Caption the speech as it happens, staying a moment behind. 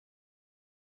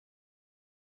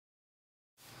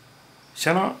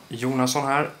Tjena, Jonasson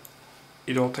här.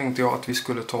 Idag tänkte jag att vi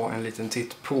skulle ta en liten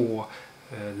titt på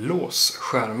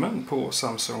låsskärmen på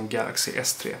Samsung Galaxy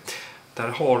S3. Där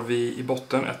har vi i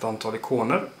botten ett antal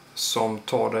ikoner som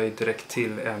tar dig direkt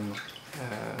till en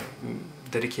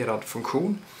dedikerad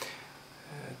funktion.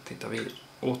 Tittar vi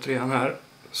återigen här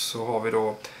så har vi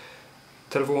då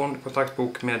telefon,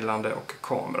 kontaktbok, meddelande och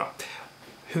kamera.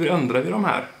 Hur ändrar vi de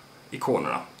här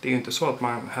ikonerna? Det är ju inte så att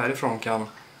man härifrån kan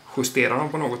justera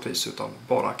dem på något vis utan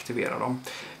bara aktivera dem.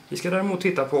 Vi ska däremot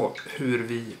titta på hur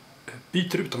vi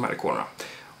byter ut de här ikonerna.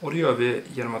 Och det gör vi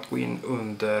genom att gå in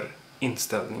under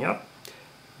inställningar.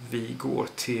 Vi går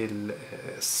till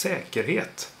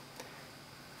säkerhet.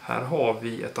 Här har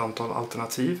vi ett antal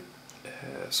alternativ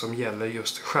som gäller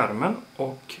just skärmen,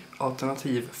 och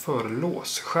alternativ för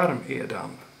låsskärm är den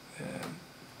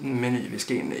meny vi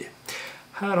ska in i.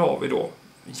 Här har vi då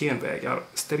genvägar,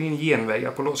 ställ in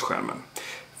genvägar på låsskärmen.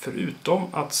 Förutom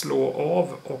att slå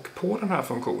av och på den här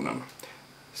funktionen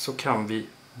så kan vi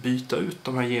byta ut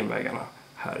de här genvägarna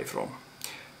härifrån.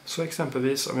 Så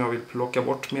exempelvis om jag vill plocka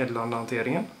bort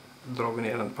meddelandehanteringen drar vi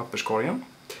ner den papperskorgen.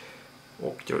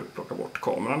 Och jag vill plocka bort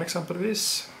kameran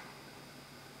exempelvis.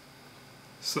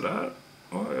 Sådär.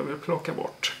 Och jag vill plocka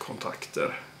bort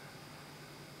kontakter.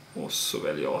 Och så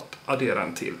väljer jag att addera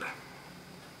en till.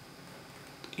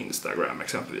 Instagram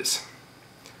exempelvis.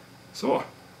 Så.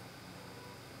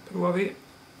 Provar vi.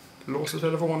 Låser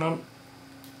telefonen.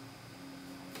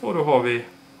 Och då har vi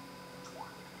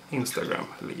Instagram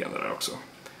liggande där också.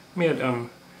 Med en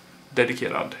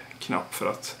dedikerad knapp för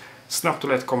att snabbt och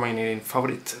lätt komma in i din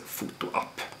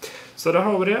favoritfotoapp. Så där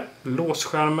har vi det.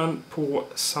 Låsskärmen på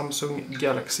Samsung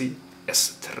Galaxy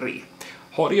S3.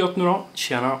 Ha det gott nu då.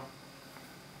 Tjena!